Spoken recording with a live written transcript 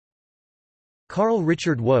Carl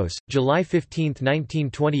Richard Woese, July 15,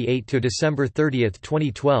 1928 to December 30,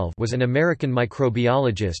 2012, was an American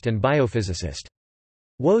microbiologist and biophysicist.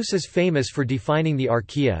 Woese is famous for defining the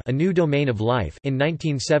archaea, a new domain of life, in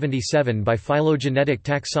 1977 by phylogenetic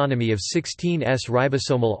taxonomy of 16S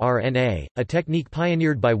ribosomal RNA, a technique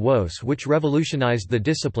pioneered by Woese which revolutionized the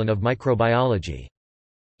discipline of microbiology.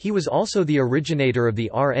 He was also the originator of the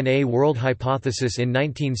RNA world hypothesis in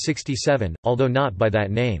 1967, although not by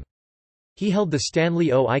that name. He held the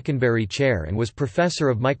Stanley O. Eikenberry Chair and was professor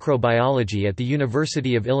of microbiology at the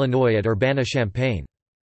University of Illinois at Urbana-Champaign.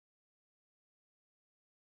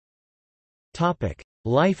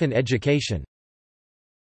 Life and education.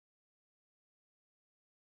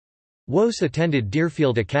 Woese attended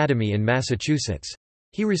Deerfield Academy in Massachusetts.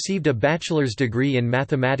 He received a bachelor's degree in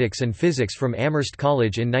mathematics and physics from Amherst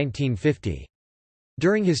College in 1950.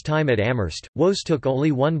 During his time at Amherst, Woese took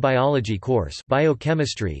only one biology course,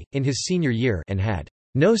 biochemistry, in his senior year and had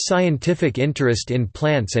no scientific interest in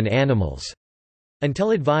plants and animals,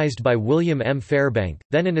 until advised by William M. Fairbank,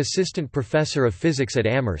 then an assistant professor of physics at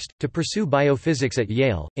Amherst, to pursue biophysics at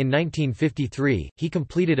Yale. In 1953, he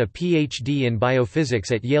completed a Ph.D. in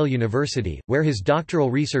biophysics at Yale University, where his doctoral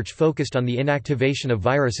research focused on the inactivation of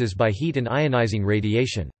viruses by heat and ionizing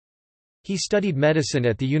radiation. He studied medicine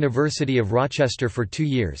at the University of Rochester for 2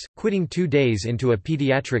 years, quitting 2 days into a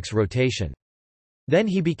pediatrics rotation. Then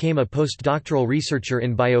he became a postdoctoral researcher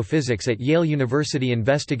in biophysics at Yale University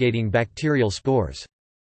investigating bacterial spores.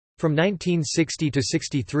 From 1960 to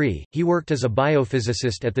 63, he worked as a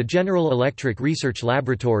biophysicist at the General Electric Research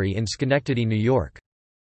Laboratory in Schenectady, New York.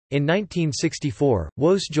 In 1964,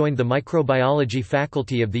 Woese joined the microbiology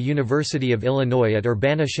faculty of the University of Illinois at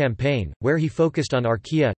Urbana-Champaign, where he focused on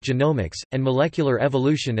archaea, genomics, and molecular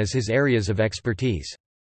evolution as his areas of expertise.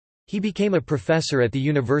 He became a professor at the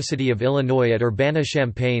University of Illinois at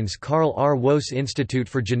Urbana-Champaign's Carl R. Woese Institute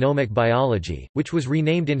for Genomic Biology, which was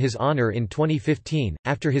renamed in his honor in 2015.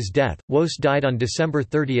 After his death, Woese died on December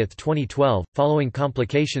 30, 2012, following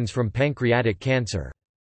complications from pancreatic cancer.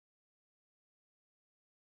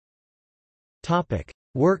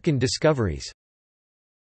 Work and discoveries.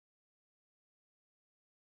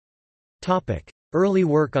 Early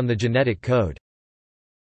work on the genetic code.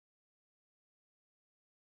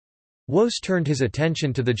 Woese turned his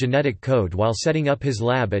attention to the genetic code while setting up his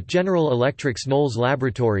lab at General Electric's Knowles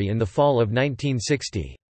Laboratory in the fall of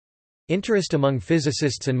 1960. Interest among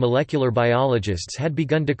physicists and molecular biologists had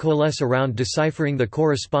begun to coalesce around deciphering the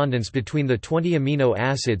correspondence between the 20 amino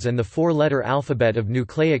acids and the 4-letter alphabet of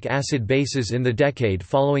nucleic acid bases in the decade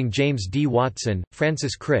following James D. Watson,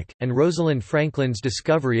 Francis Crick, and Rosalind Franklin's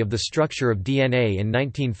discovery of the structure of DNA in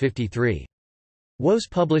 1953. Woese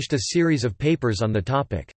published a series of papers on the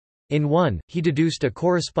topic. In one, he deduced a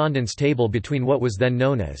correspondence table between what was then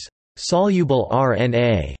known as soluble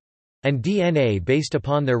RNA and DNA based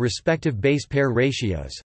upon their respective base pair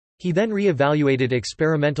ratios. He then re-evaluated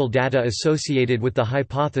experimental data associated with the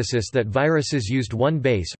hypothesis that viruses used one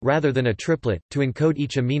base, rather than a triplet, to encode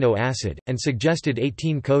each amino acid, and suggested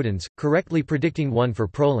 18 codons, correctly predicting one for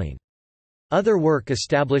proline. Other work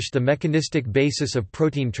established the mechanistic basis of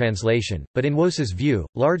protein translation, but in Woese's view,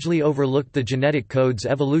 largely overlooked the genetic code's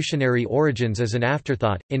evolutionary origins as an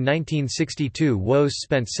afterthought. In 1962, Woese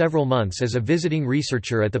spent several months as a visiting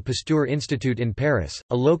researcher at the Pasteur Institute in Paris,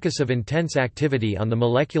 a locus of intense activity on the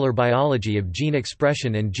molecular biology of gene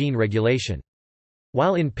expression and gene regulation.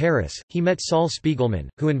 While in Paris, he met Saul Spiegelman,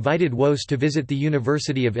 who invited Woese to visit the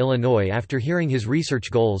University of Illinois after hearing his research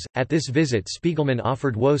goals. At this visit, Spiegelman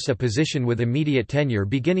offered Woese a position with immediate tenure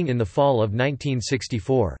beginning in the fall of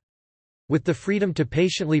 1964. With the freedom to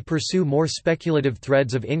patiently pursue more speculative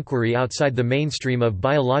threads of inquiry outside the mainstream of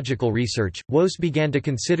biological research, Woese began to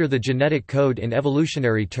consider the genetic code in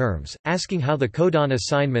evolutionary terms, asking how the codon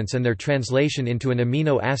assignments and their translation into an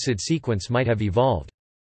amino acid sequence might have evolved.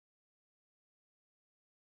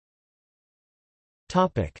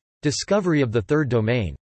 Discovery of the third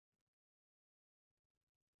domain.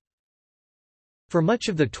 For much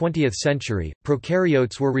of the 20th century,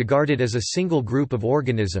 prokaryotes were regarded as a single group of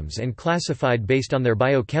organisms and classified based on their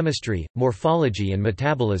biochemistry, morphology and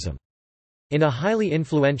metabolism. In a highly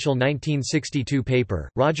influential 1962 paper,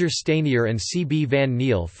 Roger Stanier and C. B. van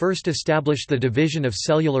Niel first established the division of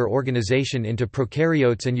cellular organization into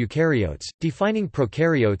prokaryotes and eukaryotes, defining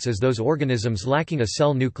prokaryotes as those organisms lacking a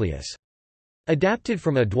cell nucleus. Adapted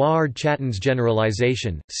from Edouard-Chatton's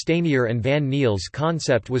generalization, Stanier and van Niel's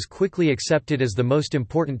concept was quickly accepted as the most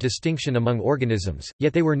important distinction among organisms,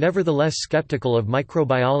 yet they were nevertheless skeptical of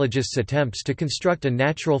microbiologists' attempts to construct a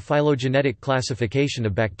natural phylogenetic classification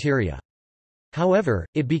of bacteria. However,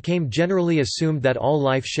 it became generally assumed that all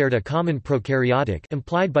life shared a common prokaryotic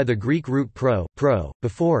implied by the Greek root pro,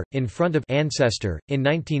 before, in front of ancestor. In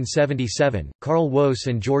 1977, Carl Woese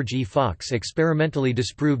and George E. Fox experimentally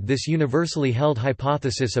disproved this universally held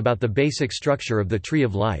hypothesis about the basic structure of the tree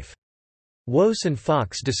of life. Woese and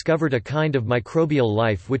Fox discovered a kind of microbial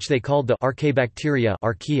life which they called the archaebacteria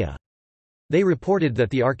archaea. They reported that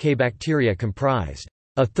the archaebacteria comprised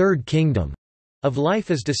a third kingdom of life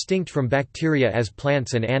as distinct from bacteria as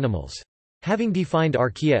plants and animals. Having defined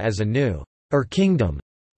archaea as a new kingdom,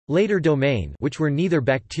 later domain which were neither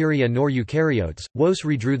bacteria nor eukaryotes, Woese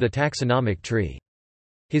redrew the taxonomic tree.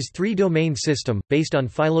 His three-domain system, based on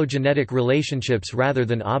phylogenetic relationships rather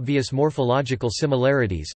than obvious morphological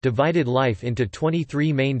similarities, divided life into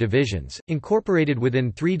 23 main divisions, incorporated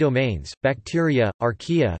within three domains: bacteria,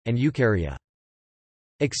 archaea, and eukarya.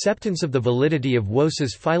 Acceptance of the validity of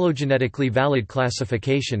Woese's phylogenetically valid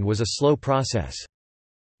classification was a slow process.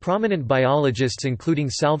 Prominent biologists including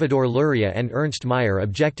Salvador Luria and Ernst Mayr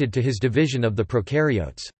objected to his division of the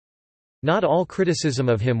prokaryotes. Not all criticism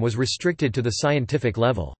of him was restricted to the scientific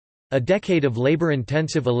level. A decade of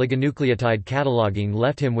labor-intensive oligonucleotide cataloging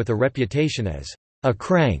left him with a reputation as a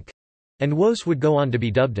crank, and Woese would go on to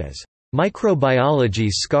be dubbed as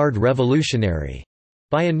microbiology's scarred revolutionary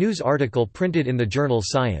by a news article printed in the journal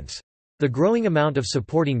Science. The growing amount of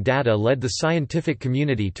supporting data led the scientific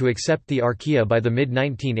community to accept the archaea by the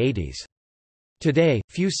mid-1980s. Today,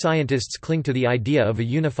 few scientists cling to the idea of a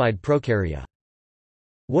unified prokarya.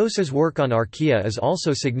 Woese's work on archaea is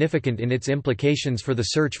also significant in its implications for the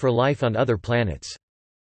search for life on other planets.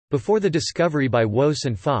 Before the discovery by Woese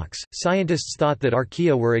and Fox, scientists thought that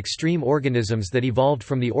archaea were extreme organisms that evolved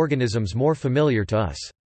from the organisms more familiar to us.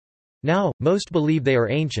 Now, most believe they are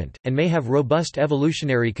ancient, and may have robust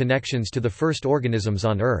evolutionary connections to the first organisms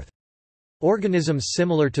on Earth. Organisms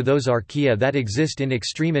similar to those archaea that exist in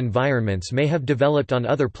extreme environments may have developed on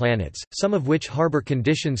other planets, some of which harbor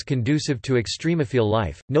conditions conducive to extremophile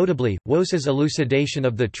life. Notably, Woese's elucidation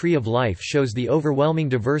of the tree of life shows the overwhelming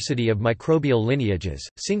diversity of microbial lineages.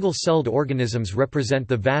 Single-celled organisms represent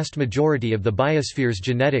the vast majority of the biosphere's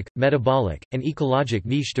genetic, metabolic, and ecologic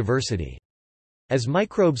niche diversity. As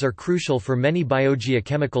microbes are crucial for many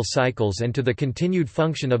biogeochemical cycles and to the continued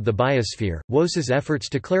function of the biosphere, Woese's efforts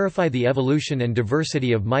to clarify the evolution and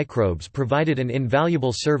diversity of microbes provided an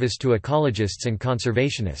invaluable service to ecologists and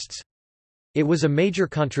conservationists. It was a major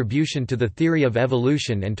contribution to the theory of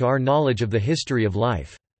evolution and to our knowledge of the history of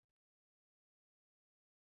life.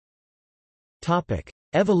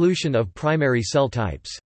 Evolution of primary cell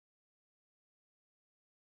types.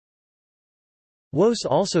 Woese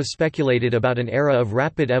also speculated about an era of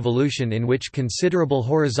rapid evolution in which considerable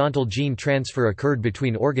horizontal gene transfer occurred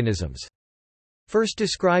between organisms. First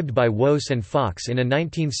described by Woese and Fox in a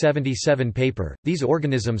 1977 paper, these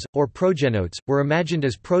organisms, or progenotes, were imagined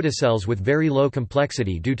as protocells with very low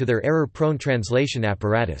complexity due to their error-prone translation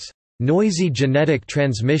apparatus, noisy genetic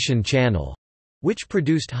transmission channel, which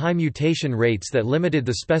produced high mutation rates that limited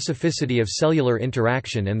the specificity of cellular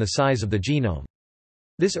interaction and the size of the genome.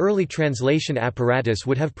 This early translation apparatus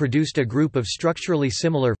would have produced a group of structurally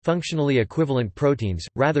similar, functionally equivalent proteins,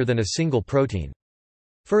 rather than a single protein.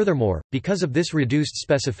 Furthermore, because of this reduced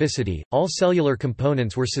specificity, all cellular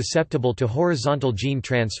components were susceptible to horizontal gene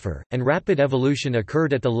transfer, and rapid evolution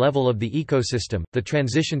occurred at the level of the ecosystem. The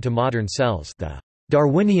transition to modern cells, the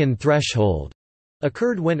Darwinian threshold,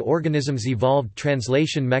 occurred when organisms evolved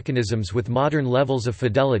translation mechanisms with modern levels of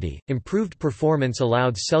fidelity. Improved performance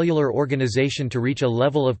allowed cellular organization to reach a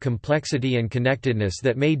level of complexity and connectedness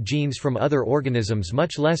that made genes from other organisms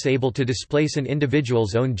much less able to displace an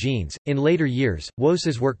individual's own genes. In later years,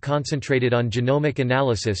 Woese's work concentrated on genomic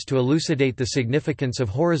analysis to elucidate the significance of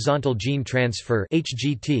horizontal gene transfer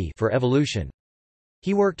 (HGT) for evolution.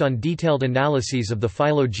 He worked on detailed analyses of the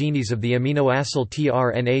phylogenies of the aminoacyl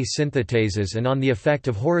tRNA synthetases and on the effect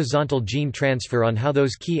of horizontal gene transfer on how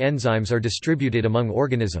those key enzymes are distributed among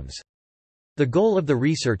organisms. The goal of the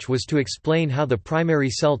research was to explain how the primary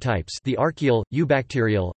cell types, the archaeal,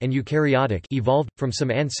 eubacterial, and eukaryotic, evolved from some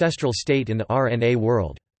ancestral state in the RNA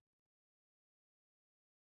world.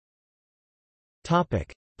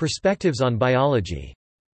 Topic: Perspectives on biology.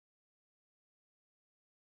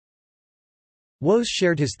 Woese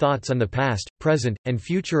shared his thoughts on the past, present, and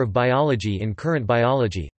future of biology in Current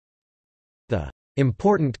Biology. The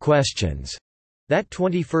important questions that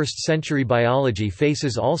 21st-century biology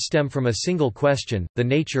faces all stem from a single question: the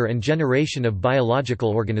nature and generation of biological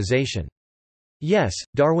organization. Yes,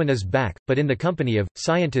 Darwin is back, but in the company of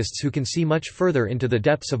scientists who can see much further into the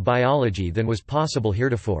depths of biology than was possible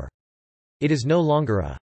heretofore. It is no longer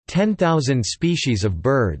a 10,000 species of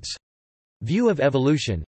birds View of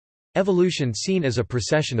evolution. Evolution seen as a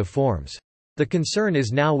procession of forms. The concern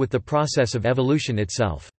is now with the process of evolution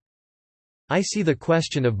itself. I see the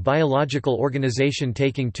question of biological organization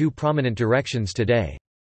taking two prominent directions today.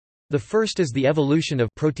 The first is the evolution of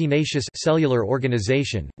proteinaceous cellular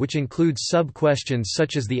organization, which includes sub-questions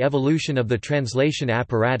such as the evolution of the translation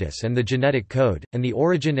apparatus and the genetic code, and the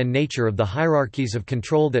origin and nature of the hierarchies of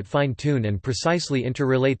control that fine-tune and precisely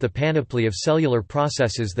interrelate the panoply of cellular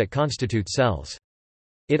processes that constitute cells.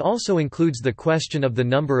 It also includes the question of the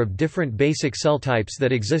number of different basic cell types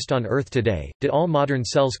that exist on Earth today. Did all modern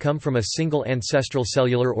cells come from a single ancestral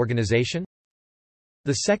cellular organization?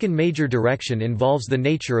 The second major direction involves the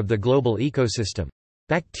nature of the global ecosystem.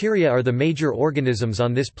 Bacteria are the major organisms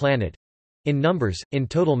on this planet in numbers, in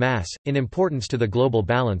total mass, in importance to the global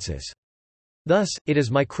balances. Thus, it is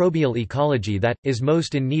microbial ecology that is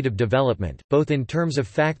most in need of development, both in terms of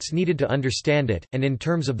facts needed to understand it, and in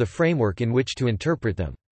terms of the framework in which to interpret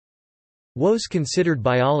them. Woese considered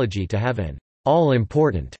biology to have an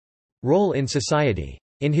all-important role in society.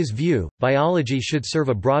 In his view, biology should serve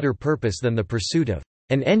a broader purpose than the pursuit of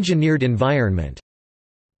an engineered environment.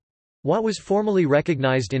 What was formally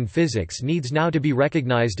recognized in physics needs now to be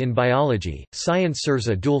recognized in biology. Science serves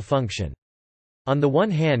a dual function. On the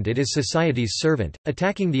one hand, it is society's servant,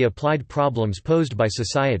 attacking the applied problems posed by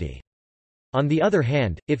society. On the other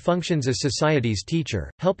hand, it functions as society's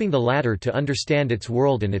teacher, helping the latter to understand its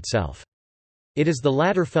world and itself. It is the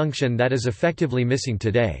latter function that is effectively missing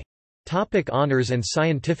today. Topic: honors and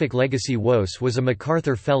scientific legacy. Woese was a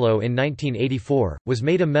MacArthur Fellow in 1984, was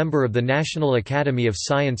made a member of the National Academy of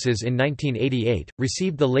Sciences in 1988,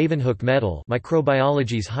 received the Leeuwenhoek Medal,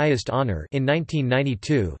 microbiology's highest honor, in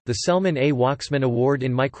 1992, the Selman A. Waksman Award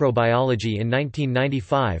in Microbiology in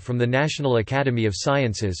 1995 from the National Academy of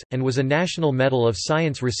Sciences, and was a National Medal of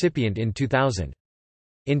Science recipient in 2000.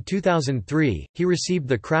 In 2003, he received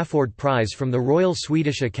the Crafoord Prize from the Royal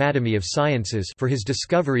Swedish Academy of Sciences for his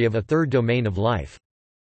discovery of a third domain of life.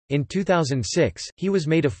 In 2006, he was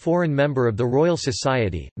made a foreign member of the Royal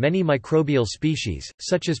Society. Many microbial species,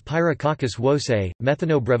 such as Pyrococcus woese,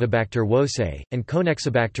 Methanobrevibacter woese, and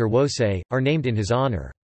Conexibacter woese, are named in his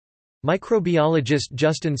honor. Microbiologist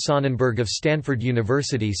Justin Sonnenberg of Stanford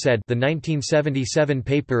University said, "The 1977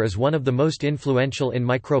 paper is one of the most influential in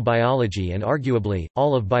microbiology and arguably,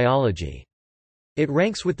 all of biology. It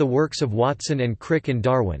ranks with the works of Watson and Crick and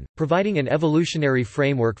Darwin, providing an evolutionary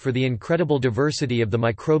framework for the incredible diversity of the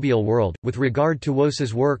microbial world." With regard to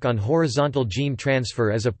Woese's work on horizontal gene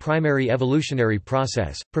transfer as a primary evolutionary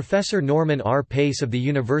process, Professor Norman R. Pace of the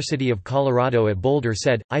University of Colorado at Boulder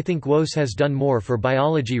said, "I think Woese has done more for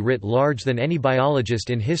biology writ large than any biologist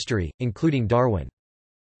in history, including Darwin.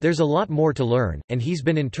 There's a lot more to learn, and he's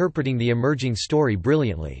been interpreting the emerging story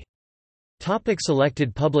brilliantly." Topic: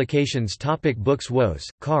 selected publications. Topic: books. Woese,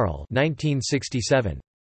 Carl 1967.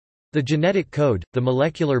 The Genetic Code, The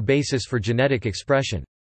Molecular Basis for Genetic Expression.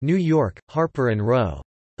 New York, Harper & Row.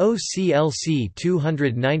 OCLC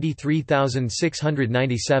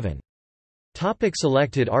 293697. Topic: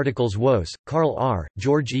 selected articles. Woese, Carl R.,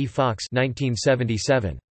 George E. Fox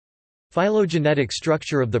 1977. Phylogenetic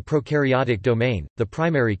Structure of the Prokaryotic Domain, The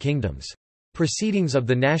Primary Kingdoms. Proceedings of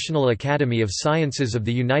the National Academy of Sciences of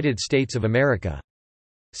the United States of America.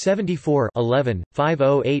 74 11,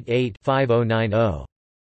 5088-5090.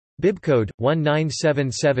 Bibcode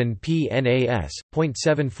 1977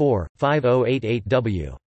 PNAS.74,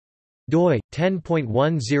 5088W. doi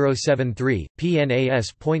 10.1073,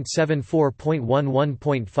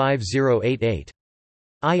 PNAS.74.11.5088.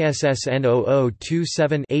 ISSN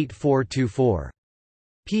 0027-8424.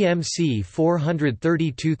 PMC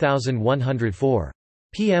 432104.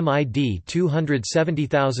 PMID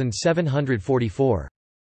 270744.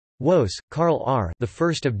 Woese, Carl R. The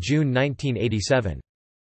 1st of June 1987.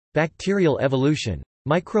 Bacterial Evolution.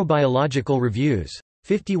 Microbiological Reviews.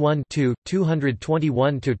 51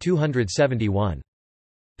 221–271.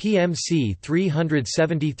 PMC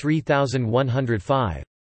 373105.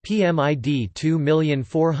 PMID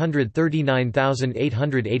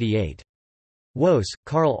 2439888. Woese,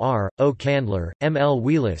 Carl R., O. Candler, M. L.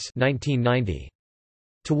 Wheelis 1990.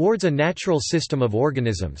 Towards a Natural System of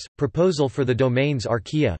Organisms, Proposal for the Domains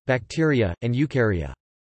Archaea, Bacteria, and Eukarya.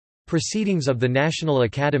 Proceedings of the National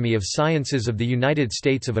Academy of Sciences of the United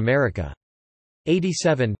States of America.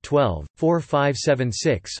 87 12,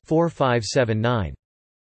 4576-4579.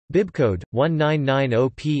 Bibcode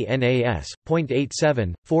 1990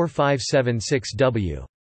 PNAS.87, 4576W.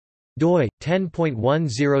 doi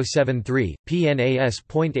 10.1073,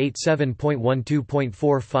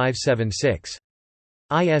 PNAS.87.12.4576.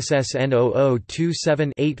 ISSN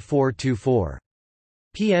 0027-8424.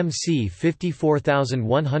 PMC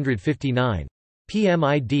 54159.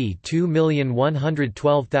 PMID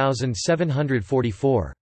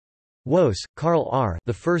 2112744. Woese, Carl R.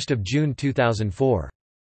 The 1st of June 2004.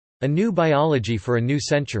 A New Biology for a New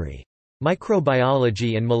Century.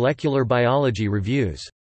 Microbiology and Molecular Biology Reviews.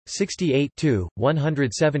 68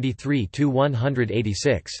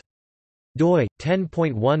 173–186. doi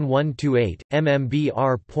 10.1128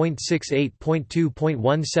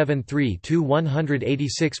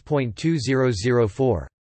 mmBr.68.2.173–186.2004.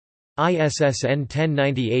 ISSN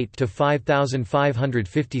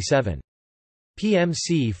 1098-5557.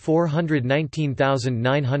 PMC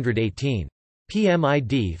 419918.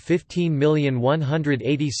 PMID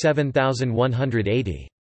 15187180.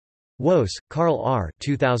 Woese, Carl R.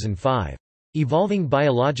 2005. Evolving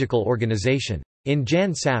Biological Organization. In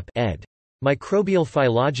Jan Sap ed. Microbial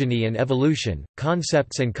Phylogeny and Evolution,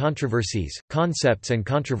 Concepts and Controversies,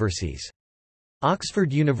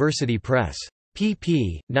 Oxford University Press.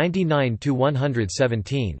 pp.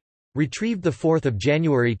 99–117. Retrieved 4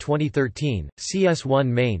 January 2013, CS1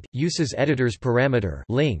 maint, Uses Editors Parameter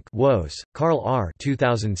link Woese, Carl R.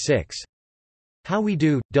 2006. How We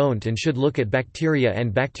Do, Don't and Should Look at Bacteria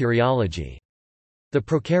and Bacteriology. The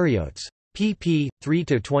Prokaryotes. pp.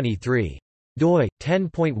 3–23. doi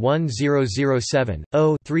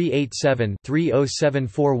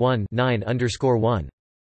 10.1077/0-387-30741-9_1.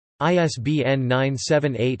 ISBN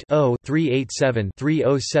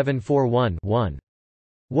 978-0-387-30741-1.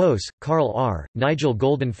 Woese, Carl R., Nigel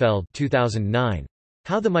Goldenfeld 2009.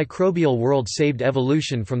 How the Microbial World Saved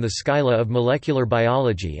Evolution from the Scylla of Molecular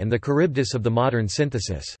Biology and the Charybdis of the Modern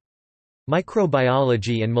Synthesis.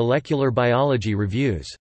 Microbiology and Molecular Biology Reviews.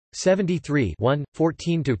 73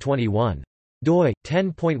 14–21. doi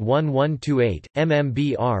 10.1128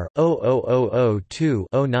 mmBr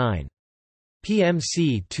 00002-09.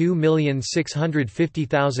 PMC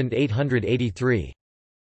 2650883.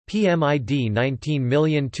 PMID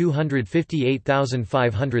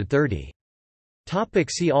 19258530.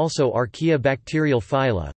 See also Archaea. Bacterial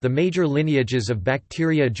phyla, the major lineages of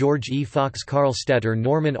bacteria. George E. Fox, Carl Stetter,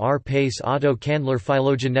 Norman R. Pace, Otto Candler.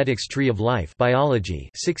 Phylogenetics. Tree of Life Biology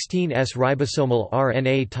 16s. Ribosomal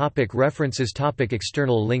RNA. References.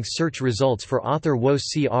 External links. Search results for author Woese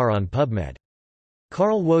CR on PubMed.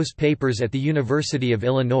 Carl Woese Papers at the University of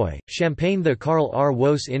Illinois, Champaign. The Carl R.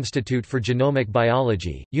 Woese Institute for Genomic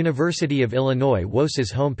Biology, University of Illinois.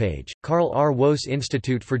 Woese's homepage, Carl R. Woese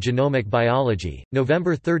Institute for Genomic Biology,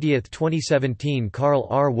 November 30, 2017. Carl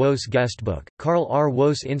R. Woese Guestbook, Carl R.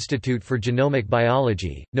 Woese Institute for Genomic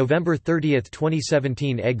Biology, November 30,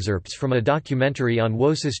 2017. Excerpts from a documentary on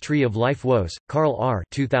Woese's Tree of Life. Woese, Carl R.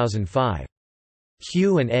 2005.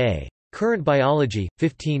 Q&A. Current Biology,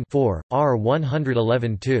 15 4, R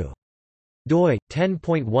 111-2. doi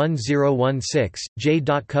 10.1016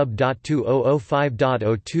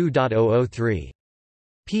 j.cub.2005.02.003.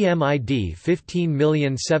 PMID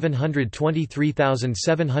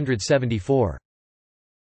 15723774.